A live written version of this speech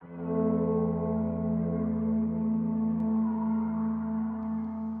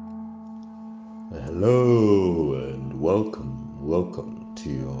Hello and welcome to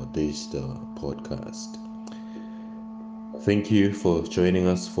your Daystar podcast. Thank you for joining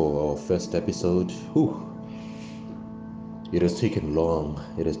us for our first episode. It has taken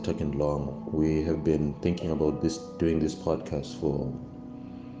long. We have been thinking about doing this podcast for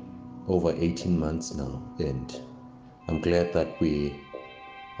over 18 months now, and I'm glad that we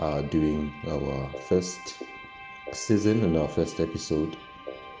are doing our first season and our first episode.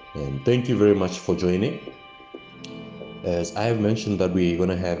 And thank you very much for joining. As I have mentioned that we're going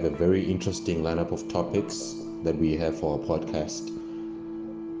to have a very interesting lineup of topics that we have for our podcast.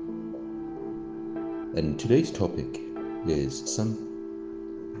 And today's topic is I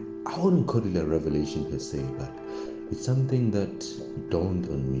wouldn't call it a revelation per se, but it's something that dawned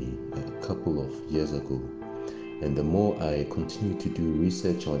on me a couple of years ago. And the more I continue to do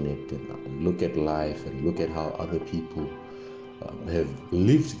research on it and look at life and look at how other people have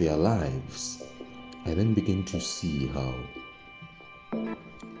lived their lives, I then begin to see how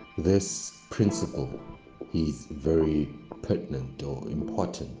this principle is very pertinent or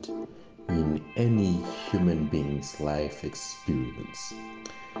important in any human being's life experience.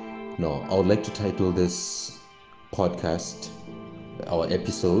 Now, I would like to title this podcast, our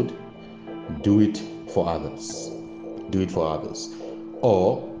episode, Do It for Others. Do It for Others.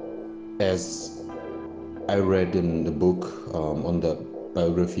 Or, as I read in the book on the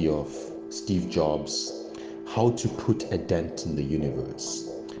biography of Steve Jobs, How to Put a Dent in the Universe.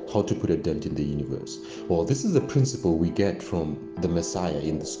 How to put a dent in the universe. Well, this is a principle we get from the Messiah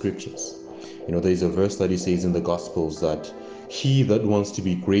in the scriptures. There's a verse that he says in the Gospels that he that wants to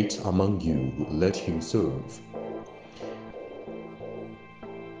be great among you, let him serve.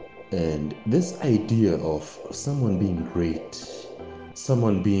 And this idea of someone being great,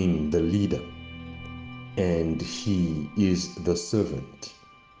 someone being the leader, and he is the servant,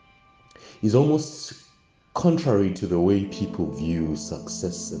 is almost contrary to the way people view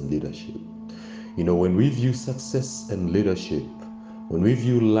success and leadership. When we view success and leadership, when we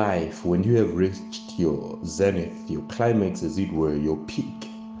view life, when you have reached your zenith, your climax, as it were, your peak,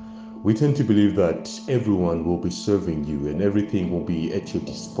 we tend to believe that everyone will be serving you and everything will be at your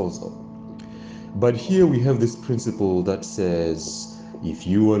disposal. But here we have this principle that says, if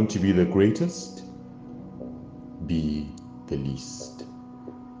you want to be the greatest, be the least.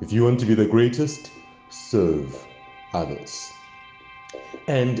 If you want to be the greatest, serve others.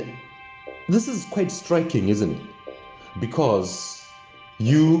 And this is quite striking, isn't it? Because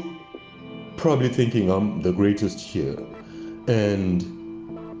you probably thinking I'm the greatest here. And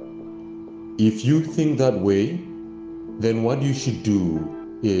if you think that way, then what you should do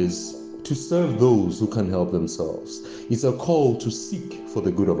is to serve those who can help themselves. It's a call to seek for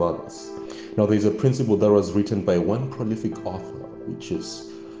the good of others. Now, there's a principle that was written by one prolific author, which is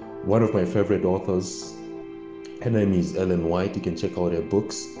one of my favorite authors. Her name is Ellen White. You can check out her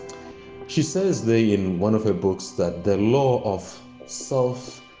books. She says there in one of her books that the law of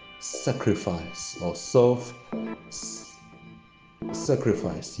self-sacrifice or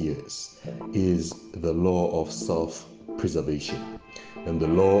self-sacrifice, yes, is the law of self-preservation. And the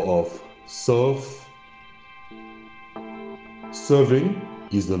law of self-serving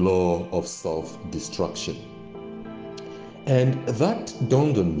is the law of self-destruction. And that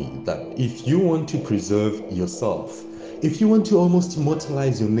dawned on me that if you want to preserve yourself, if you want to almost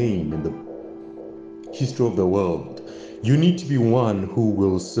immortalize your name in the history of the world, you need to be one who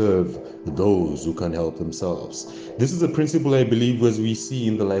will serve those who can help themselves. This is a principle I believe as we see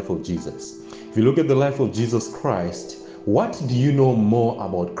in the life of Jesus. If you look at the life of Jesus Christ, what do you know more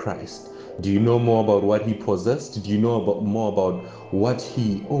about Christ? Do you know more about what he possessed? Do you know more about what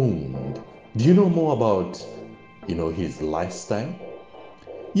he owned? Do you know more about his lifestyle?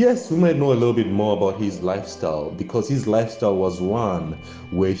 Yes, we might know a little bit more about his lifestyle because his lifestyle was one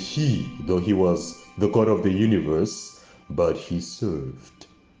where though he was the God of the universe, but he served.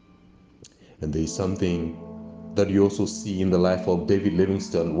 And there is something that you also see in the life of David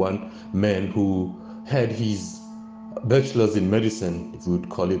Livingstone, one man who had his bachelor's in medicine, if we would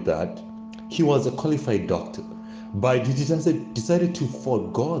call it that. He was a qualified doctor, but he decided to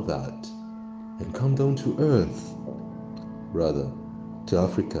forego that and come down to earth, rather to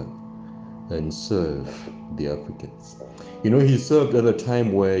Africa, and serve the Africans. He served at a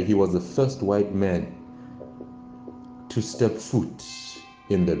time where he was the first white man to step foot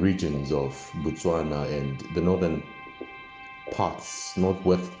in the regions of Botswana and the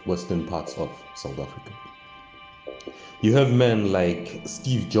northwestern parts of South Africa. You have men like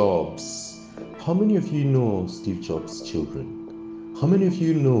Steve Jobs. How many of you know Steve Jobs' children? How many of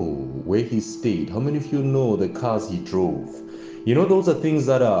you know where he stayed? How many of you know the cars he drove? Those are things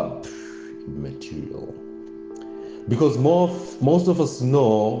that are material. Because most of us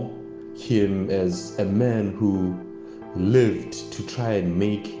know him as a man who lived to try and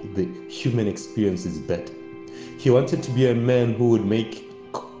make the human experiences better. He wanted to be a man who would make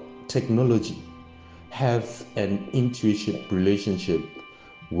technology have an intuitive relationship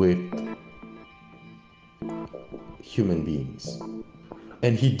with human beings.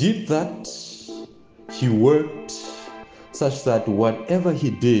 And he did that. He worked such that whatever he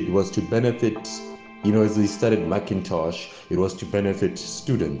did was to benefit, as he started Macintosh, it was to benefit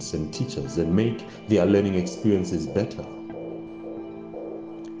students and teachers and make their learning experiences better.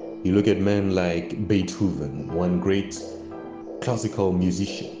 You look at men like Beethoven, one great classical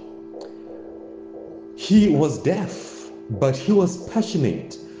musician. He was deaf, but he was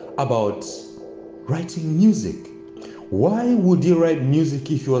passionate about writing music. Why would he write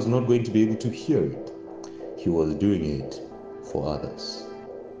music if he was not going to be able to hear it? He was doing it for others.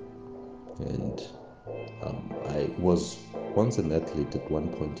 And I was once an athlete at one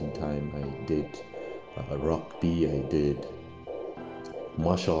point in time. I did rugby, I did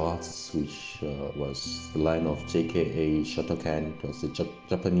martial arts, which was the line of JKA Shotokan. It was the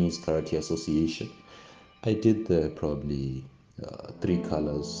Japanese Karate Association. I did probably 3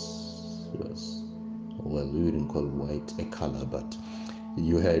 colors. Yes. Well, we wouldn't call white a color, but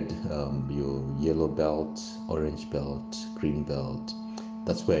you had your yellow belt, orange belt, green belt.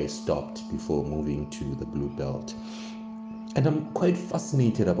 That's where I stopped before moving to the blue belt. And I'm quite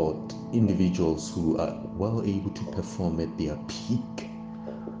fascinated about individuals who are well able to perform at their peak,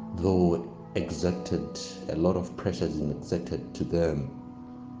 though a lot of pressure is exerted to them.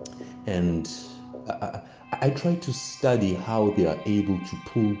 And I try to study how they are able to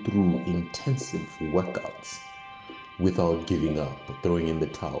pull through intensive workouts without giving up, throwing in the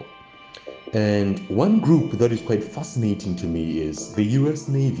towel. And one group that is quite fascinating to me is the US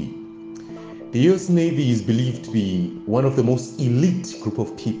Navy. The US Navy is believed to be one of the most elite group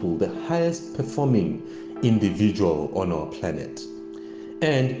of people, the highest performing individual on our planet.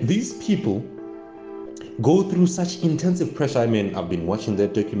 And these people go through such intensive pressure. I mean, I've been watching their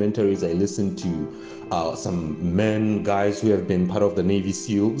documentaries. I listened to some guys who have been part of the Navy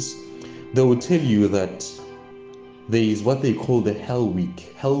SEALs. They will tell you that there is what they call the Hell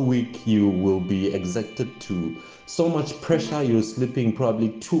Week. Hell Week, you will be exerted to so much pressure. You're sleeping probably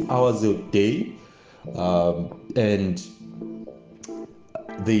 2 hours a day. And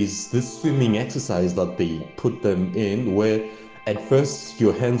there's this swimming exercise that they put them in where at first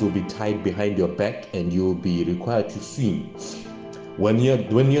your hands will be tied behind your back and you'll be required to swim. When you're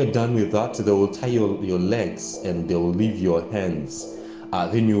done with that, they will tie your legs and they will leave your hands.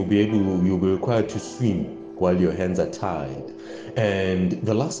 Then you'll be required to swim while your hands are tied. And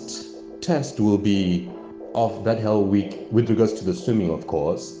the last test will be of that Hell Week, with regards to the swimming, of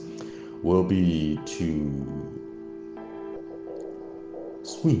course, will be to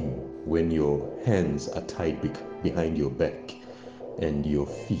swim when your hands are tied behind your back and your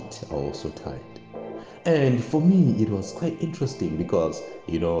feet are also tied. And for me, it was quite interesting because,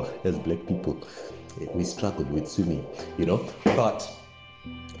 as black people, we struggled with swimming, but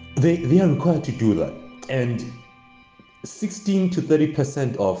they are required to do that. And 16 to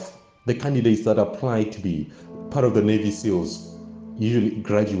 30% of the candidates that apply to be part of the Navy SEALs usually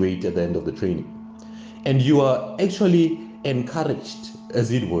graduate at the end of the training. And you are actually encouraged,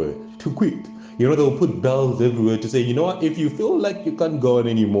 as it were, to quit. They'll put bells everywhere to say, you know what, if you feel like you can't go on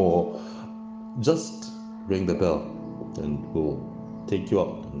anymore, just ring the bell and we'll take you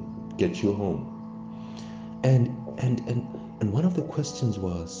out and get you home. And one of the questions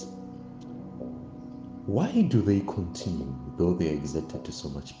was, why do they continue though they are exerted to so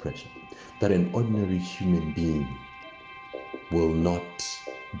much pressure that an ordinary human being will not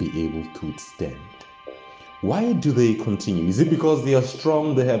be able to withstand? Why do they continue? Is it because they are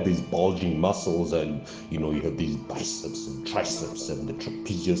strong? They have these bulging muscles, and you have these biceps and triceps and the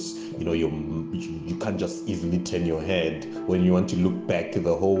trapezius. You can't just easily turn your head when you want to look back.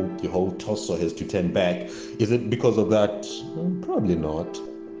 Your whole torso has to turn back. Is it because of that? Probably not.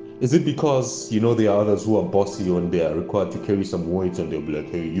 Is it because there are others who are bossy and they are required to carry some weights and they'll be like,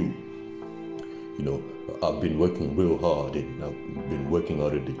 hey, I've been working real hard and I've been working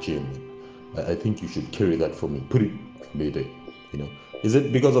out at the gym. I think you should carry that for me. Put it later. Is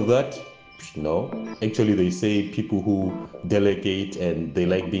it because of that? No. Actually, they say people who delegate and they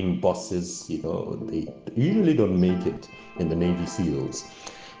like being bosses, they usually don't make it in the Navy SEALs.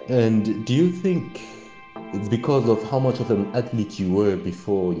 And do you think it's because of how much of an athlete you were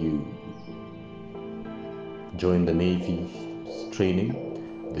before you joined the Navy training?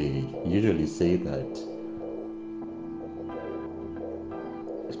 They usually say that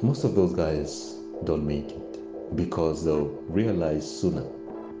Most of those guys don't make it because they'll realize sooner,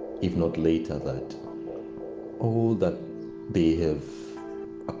 if not later, that all that they have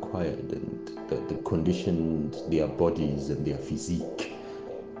acquired and the conditioned their bodies and their physique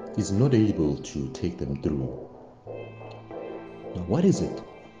is not able to take them through. Now, what is it?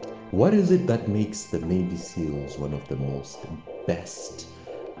 What is it that makes the Navy SEALs one of the most best,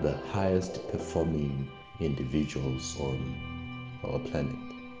 the highest performing individuals on our planet?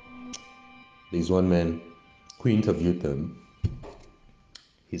 There's one man who interviewed them.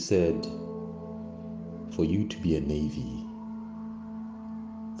 He said, for you to be a Navy,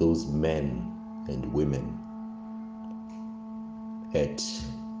 those men and women at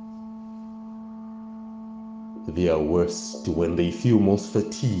their worst, when they feel most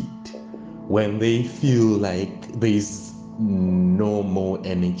fatigued, when they feel like there's no more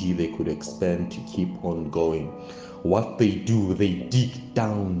energy they could expend to keep on going, what they do, they dig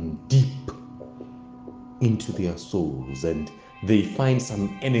down deep into their souls and they find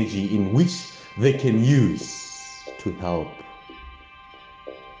some energy in which they can use to help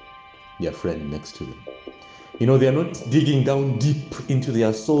their friend next to them. You know, they're not digging down deep into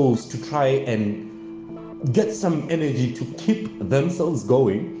their souls to try and get some energy to keep themselves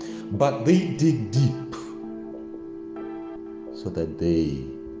going, but they dig deep so that they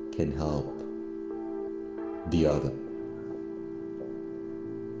can help the other.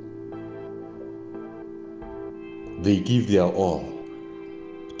 They give their all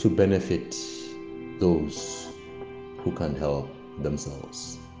to benefit those who can't help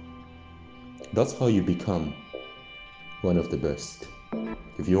themselves. That's how you become one of the best.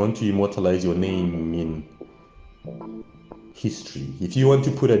 If you want to immortalize your name in history, if you want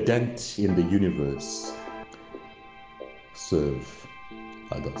to put a dent in the universe, serve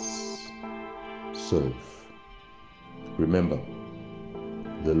others. Serve. Remember,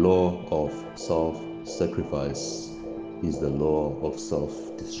 the law of self-sacrifice is the law of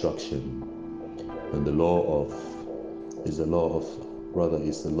self-destruction, and the law of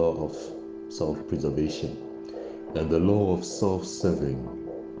self-preservation, and the law of self-serving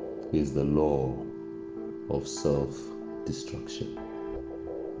is the law of self-destruction.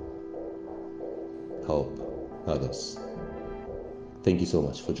 Help others. Thank you so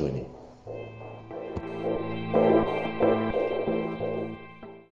much for joining.